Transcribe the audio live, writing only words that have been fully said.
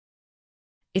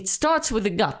It starts with the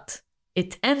gut.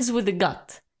 It ends with the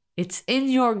gut. It's in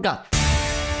your gut.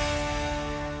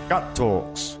 Gut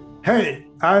Talks. Hey,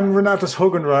 I'm Renatus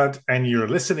Hogenrad, and you're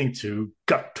listening to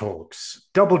Gut Talks.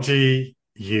 Double G,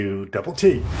 U double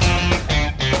T.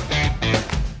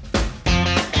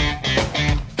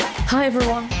 Hi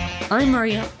everyone, I'm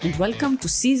Maria, and welcome to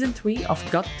Season 3 of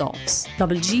Gut Talks,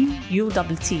 Double G, U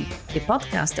double T, a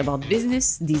podcast about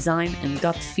business, design, and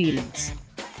gut feelings.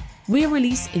 We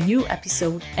release a new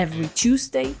episode every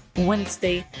Tuesday,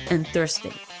 Wednesday, and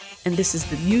Thursday, and this is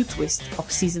the new twist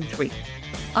of Season 3.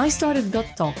 I started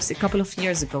Gut Talks a couple of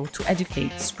years ago to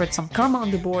educate, spread some karma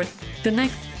on the board,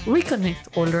 connect,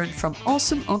 reconnect, or learn from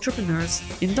awesome entrepreneurs,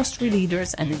 industry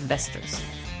leaders, and investors.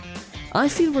 I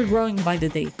feel we're growing by the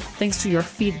day, thanks to your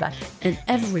feedback and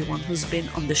everyone who's been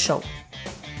on the show.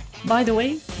 By the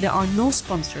way, there are no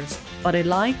sponsors, but a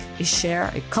like, a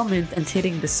share, a comment, and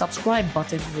hitting the subscribe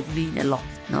button would mean a lot.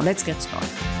 Now let's get started.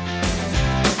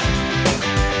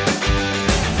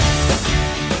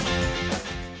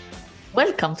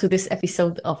 Welcome to this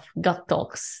episode of Gut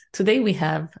Talks. Today we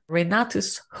have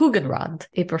Renatus Hogenrad,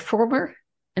 a performer,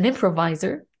 an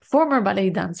improviser, former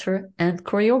ballet dancer, and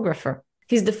choreographer.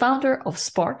 He's the founder of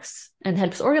Sparks and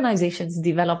helps organizations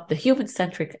develop the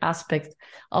human-centric aspect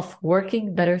of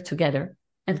working better together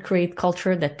and create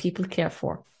culture that people care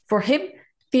for. For him,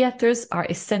 theaters are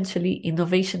essentially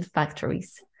innovation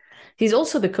factories. He's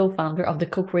also the co-founder of the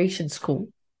Co-Creation School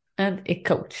and a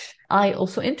coach. I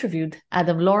also interviewed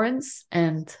Adam Lawrence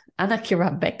and Anna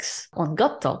Kira Bex on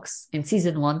Gut Talks in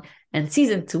Season 1 and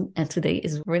Season 2, and today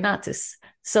is Renatus.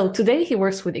 So today he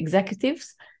works with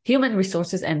executives, human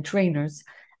resources, and trainers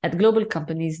at global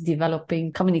companies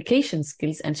developing communication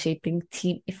skills and shaping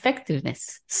team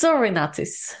effectiveness. So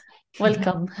Renatus,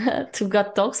 welcome to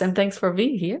Gut Talks, and thanks for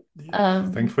being here.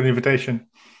 Thanks for the invitation.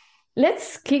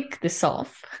 Let's kick this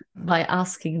off by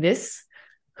asking this.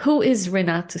 Who is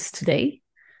Renatus today,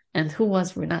 and who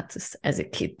was Renatus as a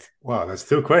kid? Wow, that's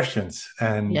two questions.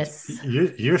 And yes,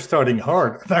 you're starting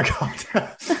hard.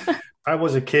 I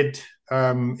was a kid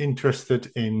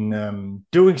interested in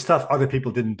doing stuff other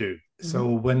people didn't do. Mm-hmm. So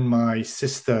when my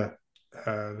sister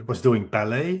was doing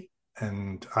ballet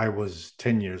and I was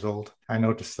 10 years old, I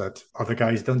noticed that other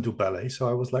guys don't do ballet. So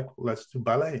I was like, let's do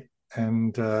ballet.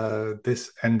 And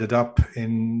this ended up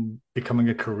in becoming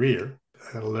a career.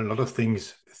 I learned a lot of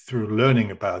things through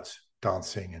learning about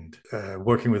dancing and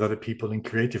working with other people in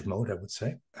creative mode, I would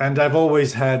say. And I've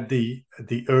always had the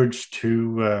urge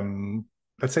to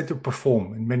let's say to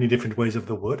perform in many different ways of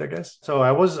the word, I guess. So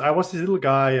I was this little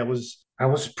guy. I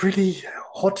was pretty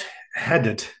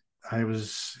hot-headed. I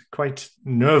was quite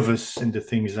nervous in the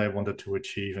things I wanted to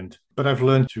achieve, but I've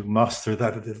learned to master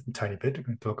that a tiny bit. We're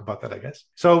going to talk about that, I guess.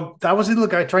 So I was a little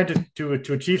guy trying to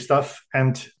achieve stuff,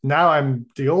 and now I'm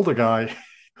the older guy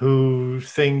who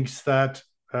thinks that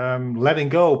letting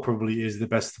go probably is the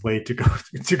best way to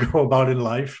go about in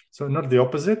life. So not the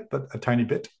opposite, but a tiny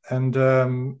bit. And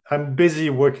I'm busy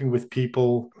working with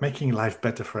people, making life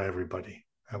better for everybody,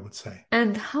 I would say.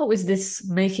 And how is this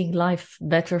making life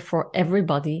better for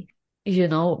everybody? You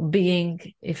know, being,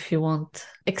 if you want,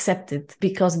 accepted,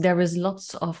 because there is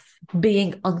lots of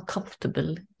being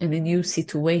uncomfortable in a new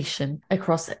situation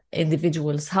across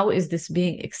individuals. How is this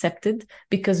being accepted?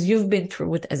 Because you've been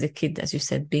through it as a kid, as you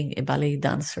said, being a ballet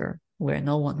dancer where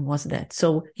no one was that.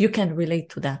 So you can relate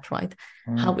to that, right?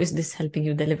 How is this helping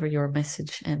you deliver your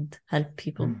message and help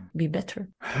people be better?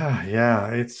 Yeah,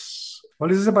 this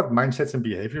is about mindsets and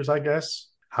behaviors, I guess.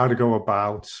 How to go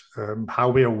about, how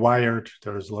we are wired.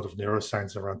 There's a lot of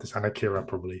neuroscience around this. Anna Kira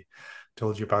probably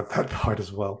told you about that part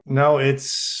as well. No,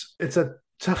 it's a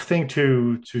tough thing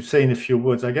to say in a few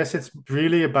words. I guess it's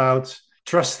really about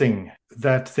trusting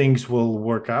that things will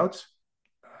work out.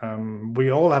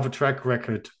 We all have a track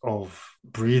record of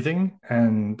breathing,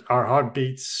 and our heart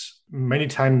beats many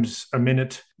times a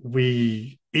minute.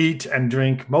 We eat and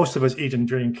drink. Most of us eat and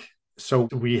drink. So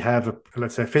we have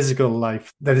let's say, physical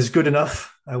life that is good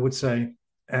enough, I would say.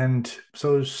 And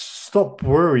so stop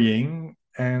worrying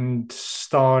and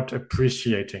start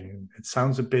appreciating. It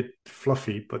sounds a bit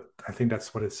fluffy, but I think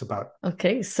that's what it's about.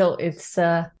 Okay, so it's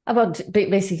about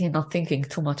basically not thinking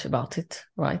too much about it,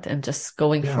 right? And just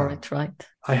going for it, right?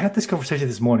 I had this conversation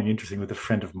this morning, interesting, with a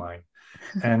friend of mine.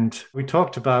 And we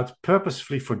talked about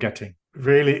purposefully forgetting.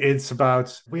 Really, it's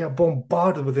about, we are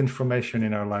bombarded with information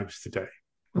in our lives today.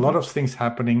 A lot of things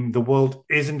happening. The world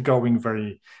isn't going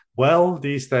very well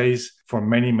these days for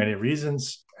many, many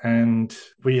reasons. And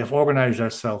we have organized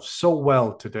ourselves so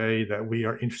well today that we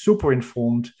are super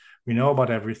informed. We know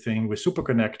about everything. We're super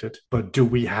connected. But do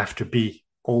we have to be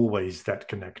always that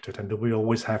connected? And do we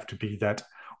always have to be that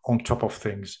on top of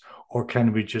things? Or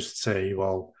can we just say,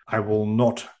 well, I will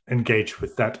not engage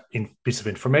with that piece of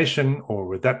information or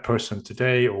with that person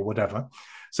today or whatever.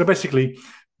 So basically,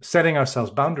 setting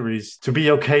ourselves boundaries to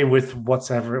be okay with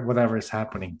whatever is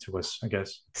happening to us, I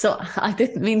guess. So I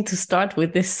didn't mean to start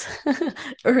with this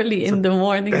early in the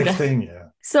morning. Big thing, yeah.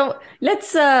 So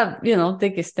let's,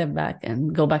 take a step back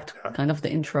and go back to kind of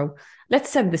the intro. Let's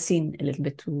set the scene a little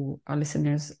bit to our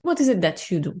listeners. What is it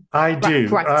that you do? I do.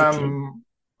 Practically.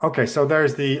 Okay, so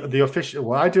there's the official.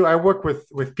 Well, I work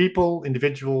with people,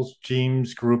 individuals,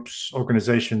 teams, groups,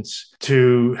 organizations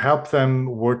to help them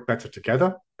work better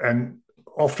together. And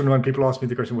often when people ask me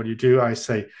the question, what do you do? I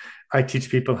say, I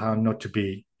teach people how not to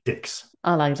be dicks.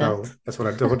 I like that. So that's what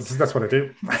I do. That's what I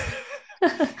do.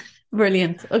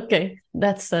 Brilliant. Okay.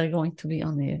 That's going to be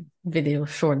on the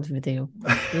short video.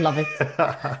 Love it.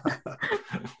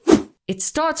 It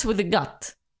starts with the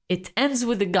gut. It ends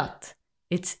with the gut.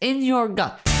 It's in your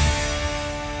gut.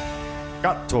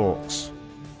 Gut Talks.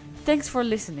 Thanks for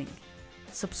listening.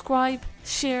 Subscribe,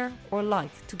 share, or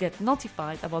like to get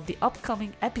notified about the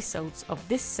upcoming episodes of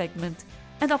this segment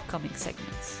and upcoming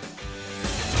segments.